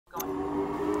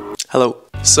Hello.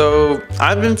 So,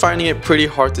 I've been finding it pretty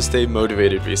hard to stay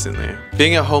motivated recently.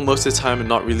 Being at home most of the time and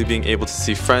not really being able to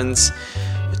see friends,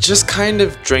 it just kind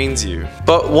of drains you.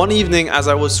 But one evening as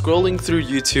I was scrolling through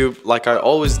YouTube like I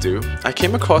always do, I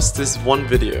came across this one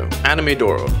video,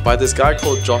 Animedoro, by this guy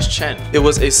called Chen. It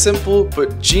was a simple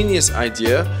but genius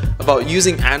idea about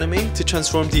using anime to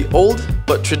transform the old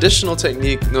but traditional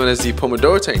technique known as the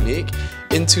Pomodoro technique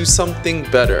into something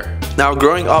better. Now,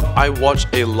 growing up, I watched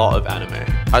a lot of anime.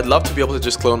 I'd love to be able to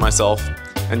just clone myself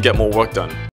and get more work done.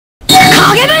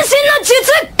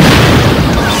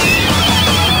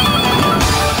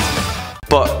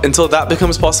 But until that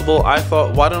becomes possible, I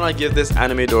thought, why don't I give this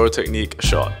Animedoro technique a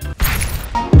shot?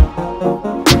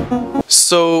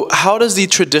 So, how does the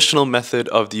traditional method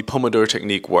of the Pomodoro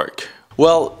technique work?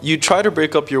 Well, you try to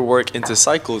break up your work into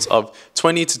cycles of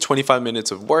 20 to 25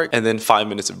 minutes of work and then 5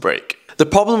 minutes of break. The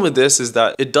problem with this is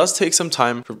that it does take some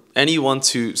time for anyone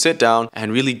to sit down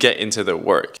and really get into their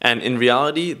work. And in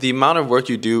reality, the amount of work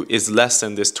you do is less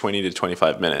than this 20 to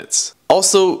 25 minutes.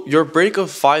 Also, your break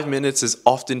of 5 minutes is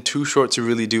often too short to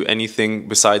really do anything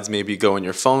besides maybe go on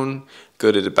your phone,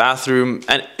 go to the bathroom,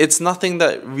 and it's nothing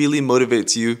that really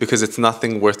motivates you because it's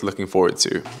nothing worth looking forward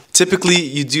to. Typically,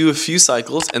 you do a few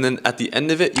cycles and then at the end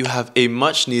of it, you have a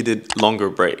much needed longer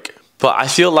break. But I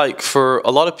feel like for a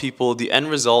lot of people, the end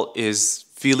result is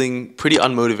feeling pretty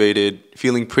unmotivated,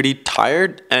 feeling pretty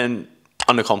tired, and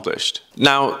unaccomplished.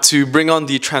 Now, to bring on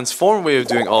the transform way of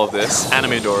doing all of this,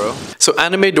 Animedoro. So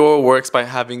Animedoro works by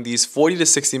having these 40 to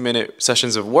 60 minute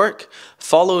sessions of work,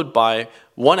 followed by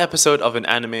one episode of an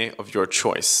anime of your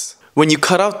choice. When you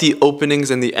cut out the openings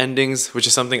and the endings, which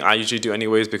is something I usually do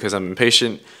anyways because I'm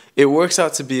impatient, it works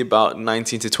out to be about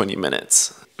 19 to 20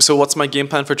 minutes. So what's my game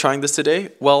plan for trying this today?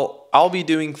 Well, I'll be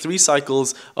doing 3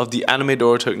 cycles of the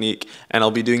Animedoro technique and I'll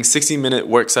be doing 60-minute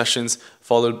work sessions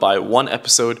followed by 1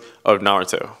 episode of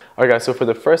Naruto. Alright guys, so for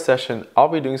the first session, I'll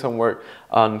be doing some work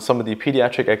on some of the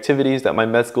pediatric activities that my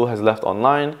med school has left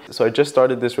online. So I just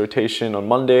started this rotation on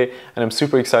Monday and I'm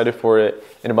super excited for it.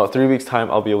 In about 3 weeks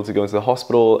time, I'll be able to go into the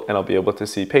hospital and I'll be able to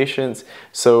see patients.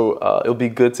 So it'll be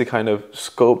good to kind of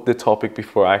scope the topic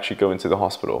before I actually go into the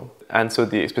hospital. And so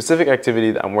the specific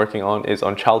activity that I'm working on is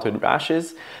on childhood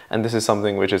rashes. And this is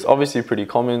something which is obviously pretty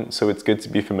common, so it's good to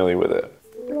be familiar with it.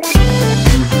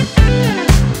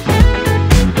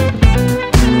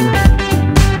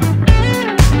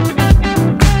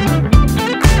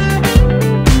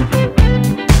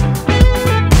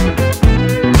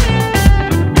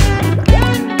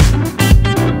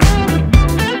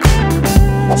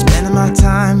 Spending my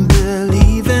time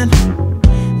believing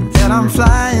that I'm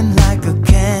flying like a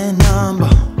cannonball.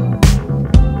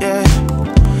 Yeah.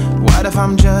 What if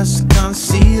I'm just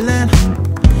concealing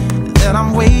that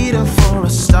I'm waiting for a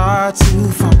star to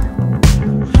fall?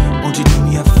 Won't you do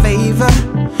me a favor?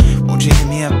 Won't you hit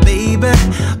me up, baby?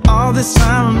 All this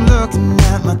time I'm looking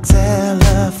at my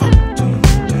telephone,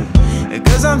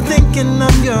 cause I'm thinking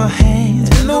of your hands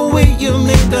and the way you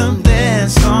make them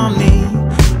dance on me,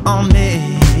 on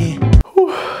me.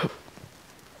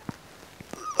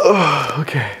 Oh,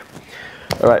 okay.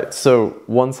 Alright, so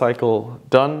 1 cycle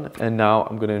done, and now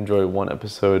I'm gonna enjoy 1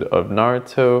 episode of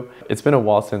Naruto. It's been a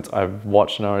while since I've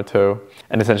watched Naruto,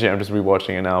 and essentially I'm just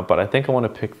rewatching it now, but I think I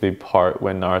want to pick the part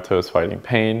when Naruto is fighting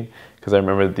Pain, because I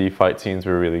remember the fight scenes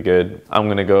were really good. I'm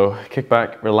gonna go kick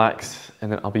back, relax,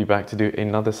 and then I'll be back to do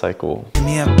another cycle. Give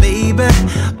me a baby,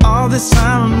 all this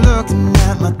time I'm looking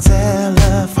at my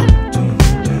telephone,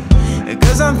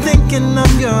 cause I'm thinking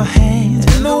of your hands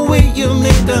and the way you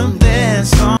make them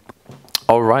dance on.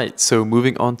 Alright, so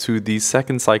moving on to the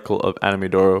second cycle of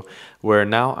Animedoro, where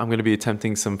now I'm going to be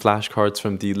attempting some flashcards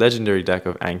from the legendary deck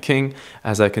of Anki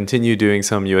as I continue doing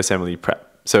some USMLE prep.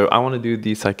 So I want to do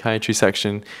the psychiatry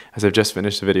section as I've just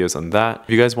finished the videos on that. If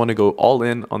you guys want to go all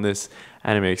in on this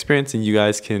anime experience, and you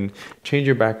guys can change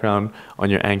your background on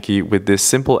your Anki with this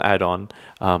simple add-on.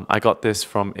 I got this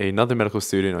from another medical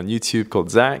student on YouTube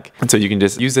called Zach, and so you can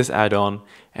just use this add-on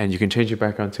and you can change your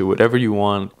background to whatever you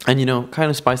want and, you know, kind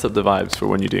of spice up the vibes for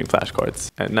when you're doing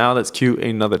flashcards. And now let's cue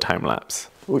another time lapse.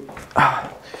 Okay.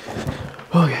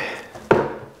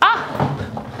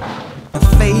 A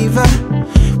favor,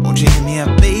 won't you hit me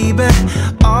up, baby?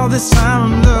 All this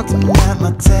time I'm looking at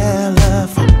my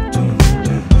telephone,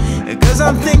 cause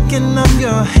I'm thinking of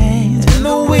your hands and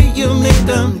the way you make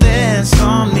them dance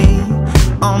on me,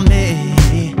 on me.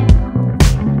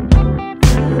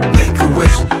 Make a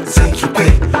wish, take your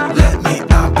pick, let me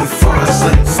out before I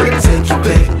slip. Take your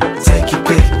pick, take your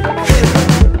pick, hit.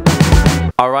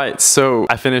 Alright, so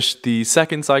I finished the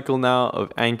second cycle now of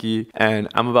Anki, and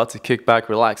I'm about to kick back,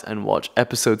 relax, and watch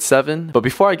episode 7. But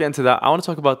before I get into that, I want to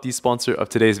talk about the sponsor of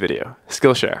today's video,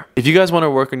 Skillshare. If you guys want to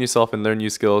work on yourself and learn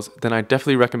new skills, then I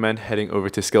definitely recommend heading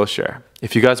over to Skillshare.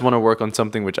 If you guys want to work on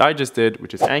something which I just did,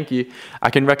 which is Anki,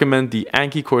 I can recommend the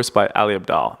Anki course by Ali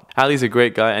Abdal. Ali's a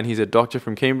great guy, and he's a doctor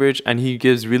from Cambridge, and he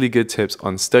gives really good tips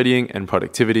on studying and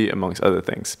productivity, amongst other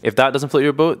things. If that doesn't float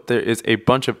your boat, there is a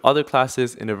bunch of other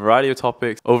classes in a variety of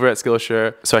topics over at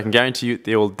Skillshare, so I can guarantee you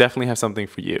they will definitely have something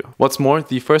for you. What's more,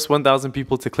 the first 1,000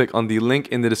 people to click on the link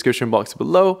in the description box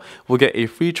below will get a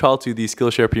free trial to the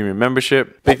Skillshare Premium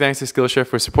membership. Big thanks to Skillshare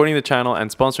for supporting the channel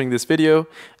and sponsoring this video,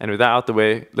 and with that out the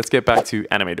way, let's get back to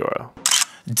Animedoro.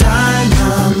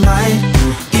 Dynamite,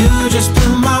 you just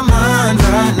blew my mind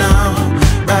right now,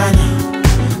 right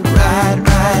now,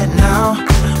 right now.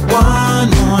 One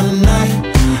more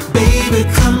night, baby,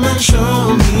 come and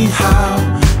show me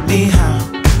how,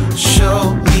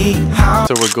 show me how.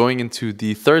 So we're going into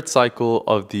the third cycle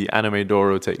of the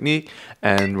Animedoro technique,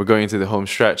 and we're going into the home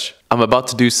stretch. I'm about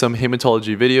to do some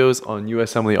hematology videos on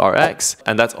USMLE RX,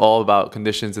 and that's all about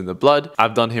conditions in the blood.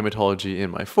 I've done hematology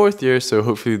in my 4th year, so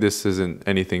hopefully this isn't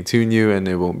anything too new and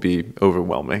it won't be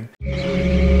overwhelming.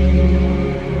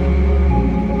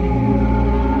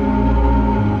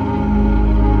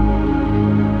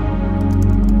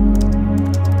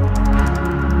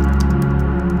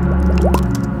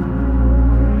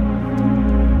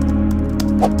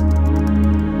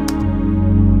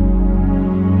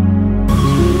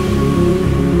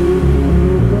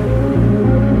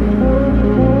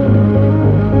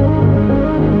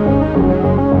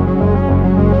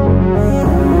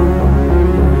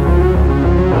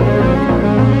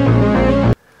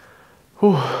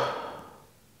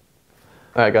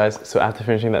 Alright guys, so after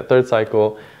finishing that third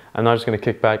cycle, I'm now just going to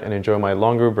kick back and enjoy my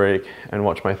longer break and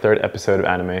watch my 3rd episode of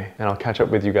anime, and I'll catch up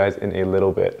with you guys in a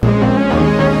little bit.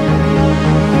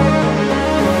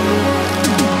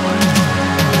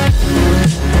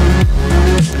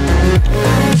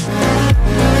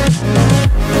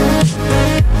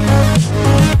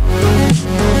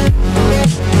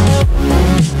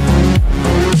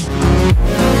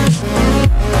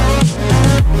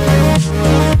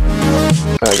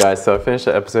 Alright guys, so I finished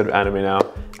the episode of anime now,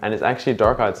 and it's actually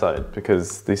dark outside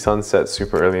because the sun sets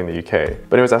super early in the UK.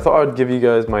 But anyways, I thought I would give you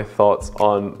guys my thoughts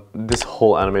on this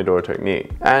whole Animedoro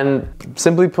technique. And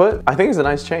simply put, I think it's a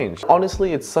nice change.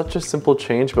 Honestly, it's such a simple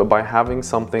change, but by having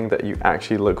something that you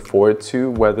actually look forward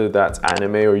to, whether that's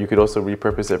anime or you could also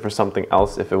repurpose it for something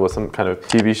else if it was some kind of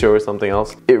TV show or something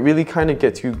else, it really kind of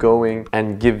gets you going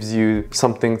and gives you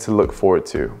something to look forward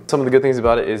to. Some of the good things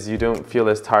about it is you don't feel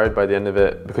as tired by the end of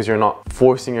it because you're not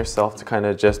forcing yourself to kind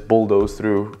of just bulldoze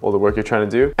through all the work you're trying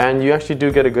to do, and you actually do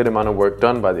get a good amount of work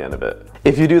done by the end of it.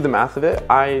 If you do the math of it,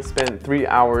 I spent 3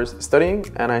 hours studying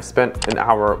and I spent an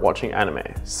hour watching anime,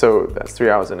 so that's 3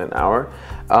 hours in an hour.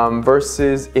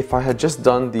 Versus if I had just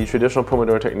done the traditional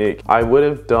Pomodoro technique, I would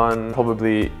have done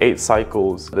probably 8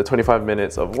 cycles, the 25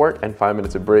 minutes of work and 5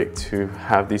 minutes of break to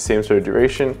have the same sort of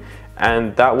duration,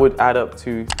 and that would add up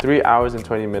to 3 hours and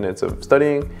 20 minutes of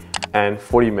studying and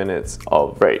 40 minutes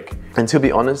of break. And to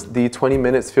be honest, the 20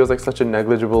 minutes feels like such a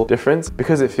negligible difference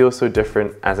because it feels so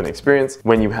different as an experience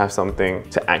when you have something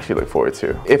to actually look forward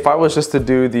to. If I was just to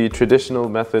do the traditional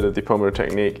method of the Pomodoro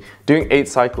technique, doing 8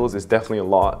 cycles is definitely a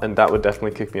lot, and that would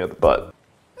definitely kick me out the butt.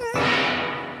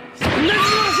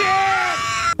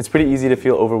 It's pretty easy to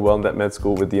feel overwhelmed at med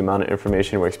school with the amount of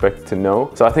information we're expected to know.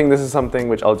 So I think this is something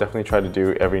which I'll definitely try to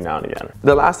do every now and again.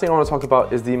 The last thing I want to talk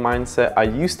about is the mindset I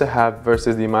used to have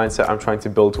versus the mindset I'm trying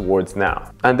to build towards now.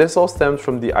 And this all stems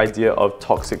from the idea of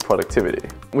toxic productivity,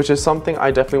 which is something I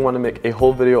definitely want to make a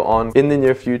whole video on in the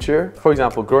near future. For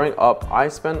example, growing up, I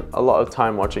spent a lot of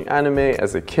time watching anime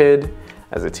as a kid,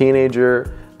 as a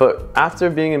teenager. But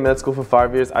after being in med school for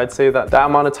 5 years, I'd say that that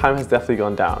amount of time has definitely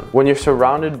gone down. When you're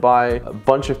surrounded by a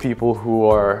bunch of people who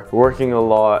are working a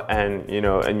lot and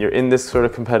you're in this sort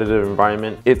of competitive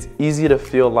environment, it's easy to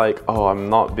feel like, oh, I'm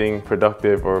not being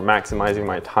productive or maximizing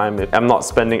my time if I'm not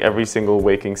spending every single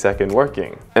waking second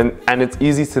working. And it's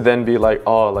easy to then be like,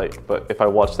 oh, but if I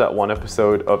watch that one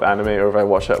episode of anime or if I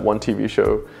watch that one TV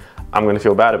show, I'm gonna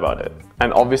feel bad about it.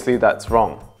 And obviously that's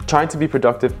wrong. Trying to be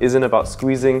productive isn't about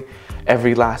squeezing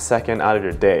every last second out of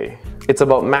your day. It's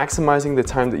about maximizing the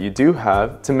time that you do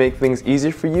have to make things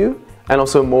easier for you and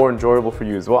also more enjoyable for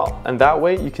you as well. And that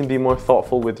way you can be more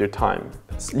thoughtful with your time.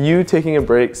 You taking a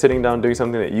break, sitting down, doing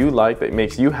something that you like, that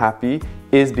makes you happy,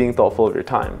 is being thoughtful of your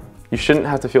time. You shouldn't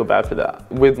have to feel bad for that.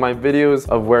 With my videos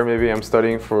of where maybe I'm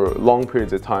studying for long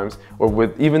periods of times, or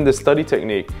with even the study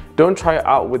technique, don't try it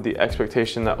out with the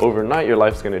expectation that overnight your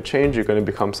life's gonna change, you're gonna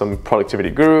become some productivity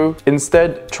guru.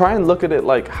 Instead, try and look at it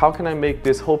like, how can I make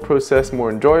this whole process more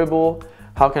enjoyable?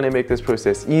 How can I make this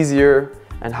process easier?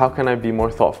 And how can I be more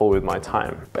thoughtful with my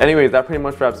time? But anyways, that pretty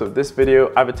much wraps up this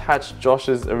video. I've attached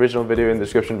Josh's original video in the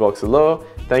description box below.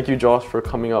 Thank you, Josh, for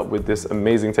coming up with this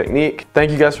amazing technique.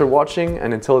 Thank you guys for watching,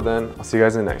 and until then, I'll see you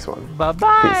guys in the next one.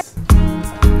 Bye-bye. Peace.